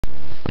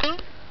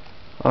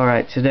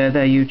Alright, today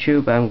there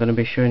YouTube, I'm going to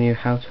be showing you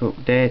how to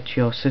update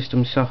your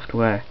system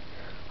software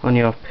on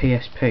your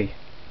PSP.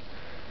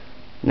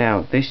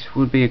 Now, this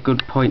would be a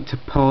good point to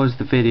pause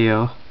the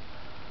video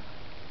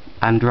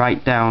and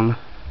write down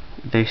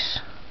this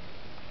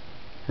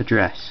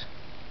address.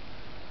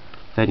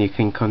 Then you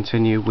can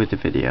continue with the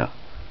video.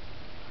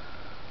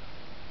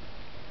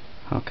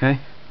 Okay?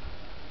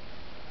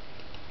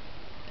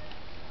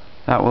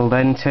 That will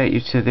then take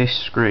you to this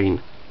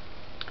screen.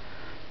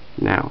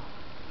 Now,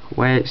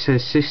 where it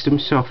says system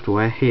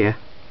software here,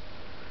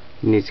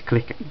 you need to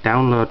click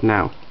download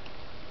now.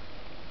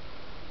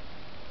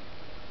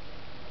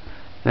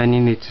 Then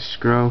you need to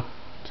scroll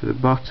to the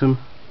bottom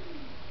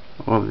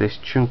of this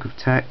chunk of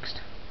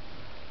text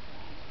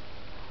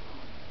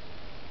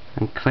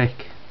and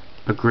click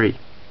agree.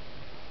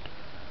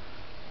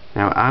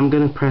 Now I'm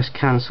going to press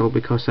cancel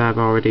because I've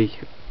already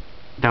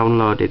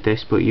downloaded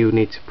this, but you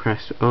need to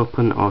press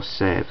open or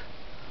save.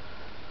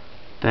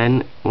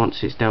 Then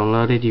once it's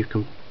downloaded you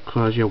can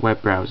close your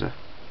web browser.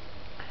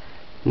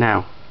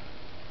 Now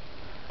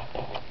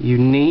you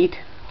need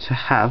to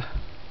have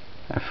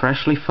a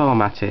freshly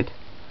formatted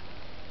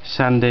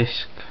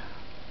SanDisk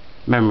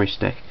memory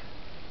stick,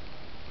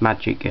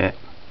 Magic Gate,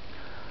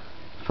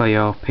 for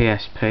your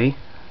PSP.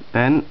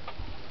 Then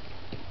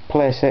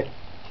place it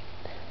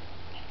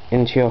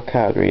into your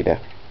card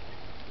reader.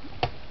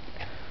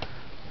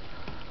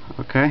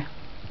 Okay.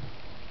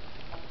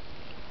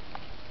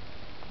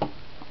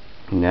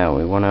 Now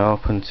we want to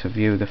open to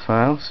view the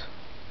files.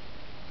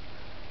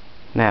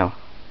 Now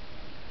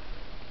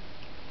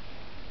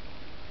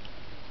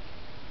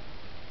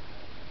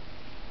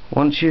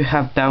once you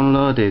have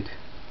downloaded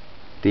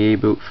the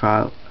ebook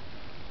file,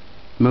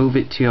 move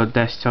it to your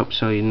desktop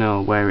so you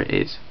know where it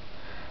is.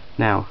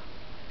 Now,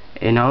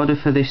 in order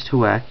for this to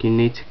work, you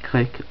need to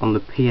click on the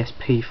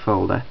PSP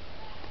folder,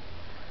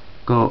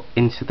 go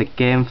into the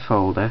game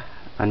folder,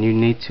 and you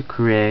need to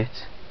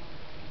create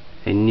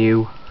a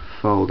new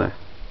folder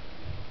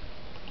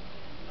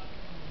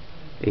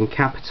in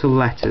capital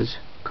letters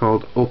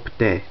called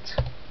update.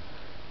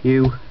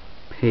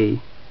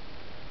 UPDATE.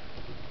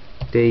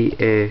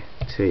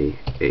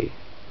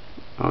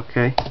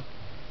 Okay.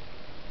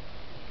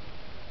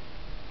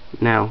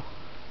 Now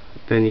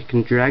then you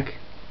can drag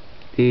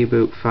the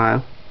ebook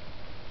file,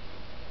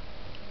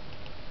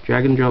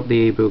 drag and drop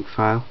the ebook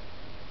file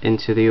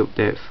into the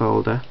update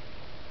folder.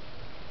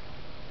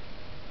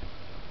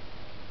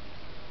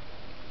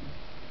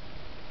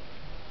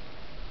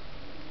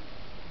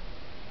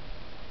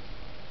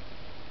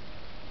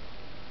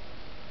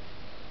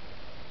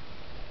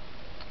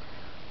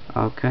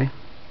 Okay,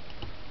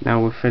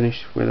 now we're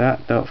finished with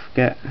that. Don't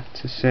forget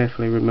to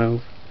safely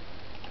remove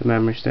the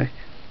memory stick.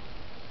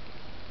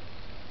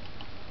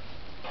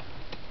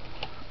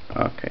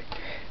 Okay,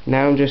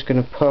 now I'm just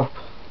going to pop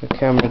the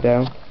camera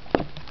down,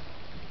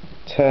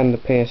 turn the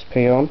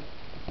PSP on,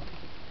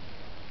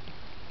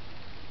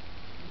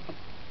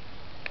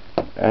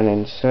 and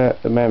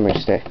insert the memory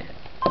stick.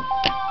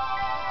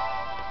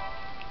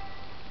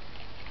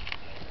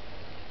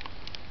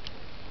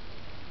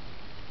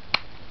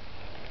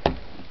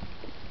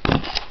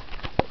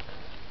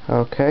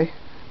 Okay,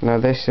 now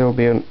this will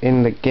be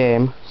in the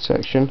game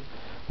section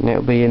and it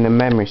will be in the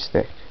memory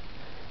stick.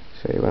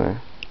 So you want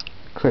to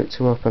click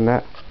to open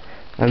that,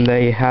 and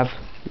there you have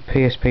the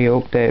PSP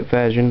update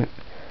version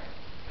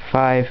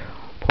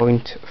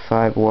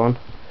 5.51.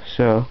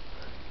 So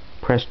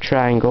press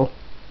triangle,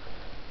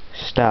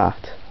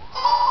 start.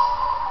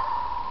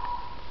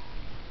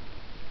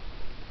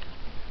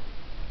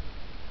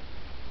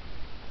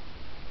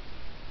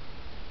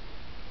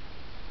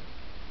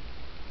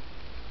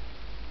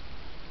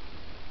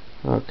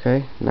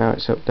 Okay, now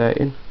it's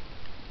updating.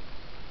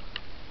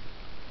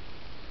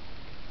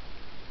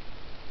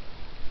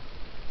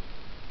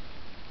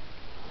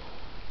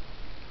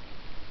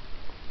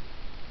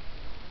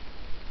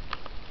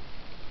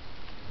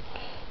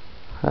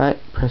 Right,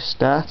 press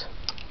start.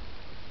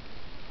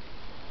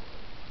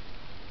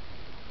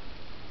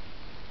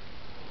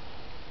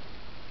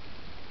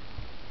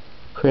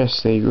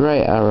 Press the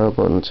right arrow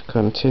button to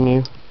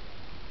continue,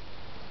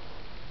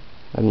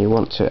 and you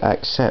want to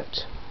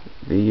accept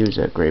the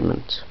user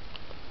agreement,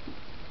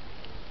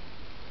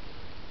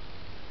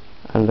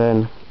 and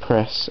then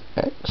press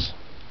X.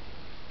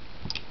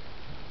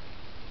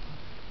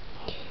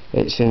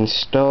 It's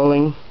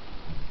installing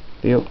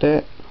the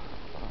update.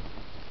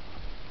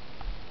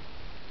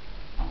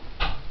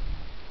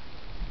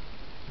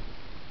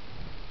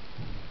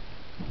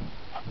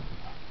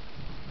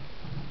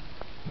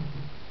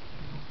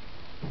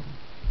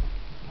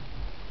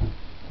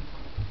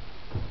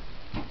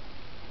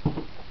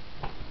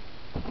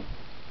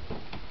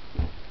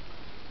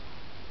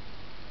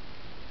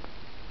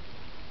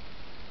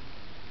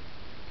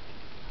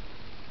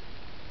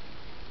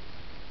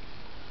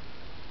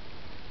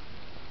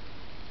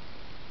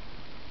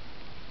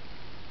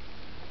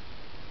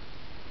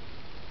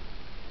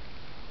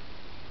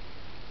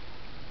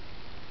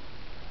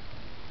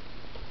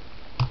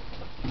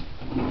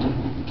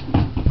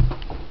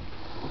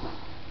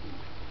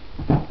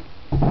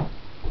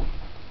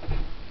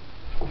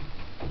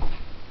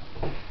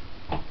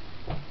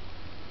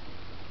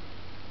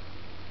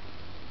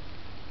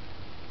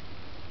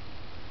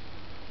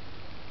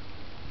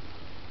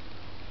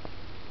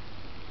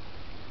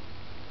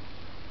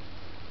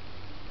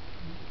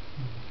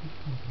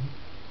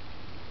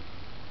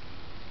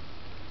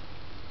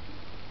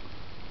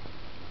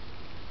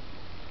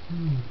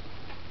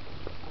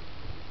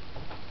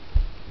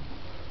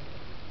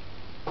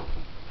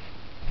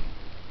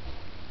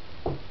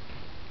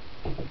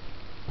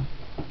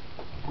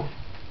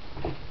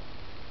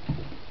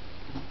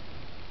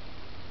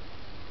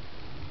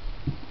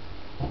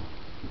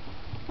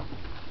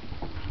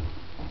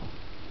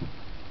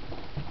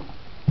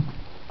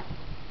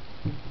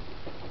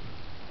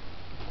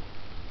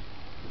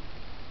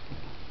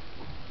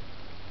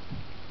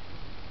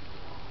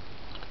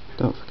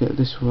 Don't forget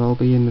this will all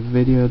be in the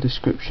video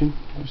description,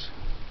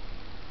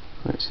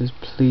 where it says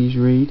please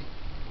read.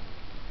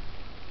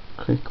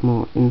 Click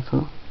more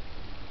info.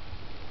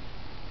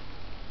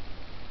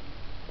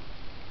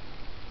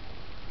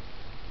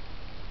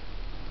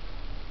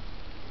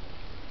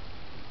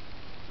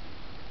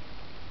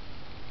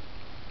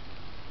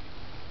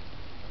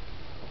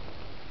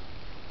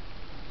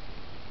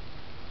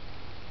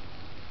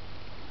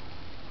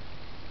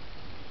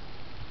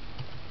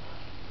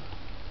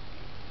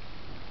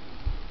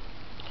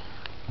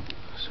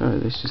 Sorry,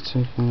 this is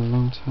taking a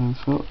long time,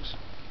 folks.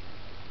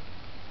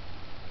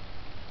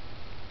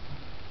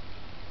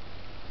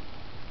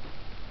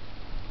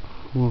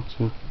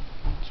 Water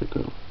to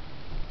go.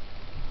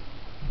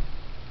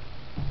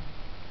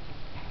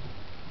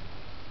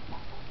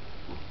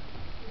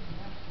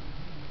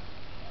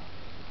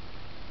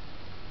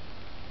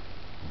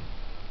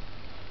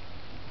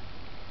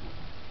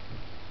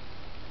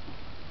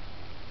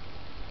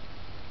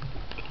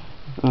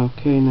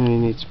 Okay, now you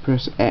need to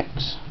press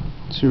X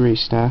to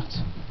restart.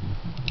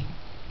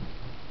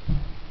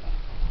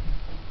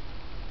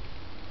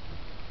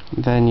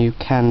 Then you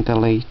can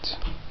delete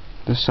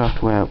the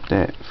software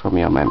update from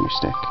your memory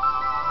stick.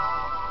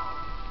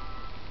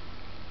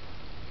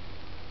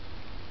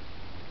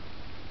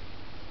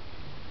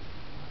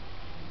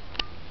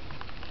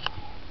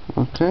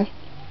 Okay,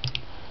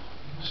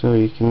 so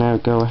you can now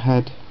go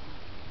ahead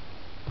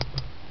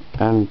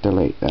and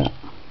delete that.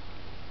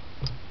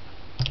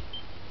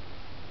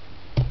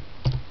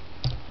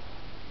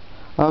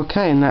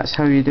 Okay, and that's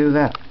how you do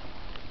that.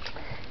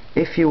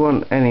 If you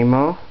want any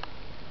more,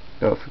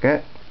 don't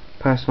forget,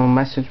 personal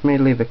message me,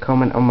 leave a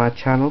comment on my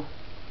channel.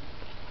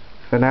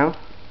 For now,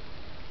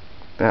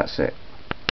 that's it.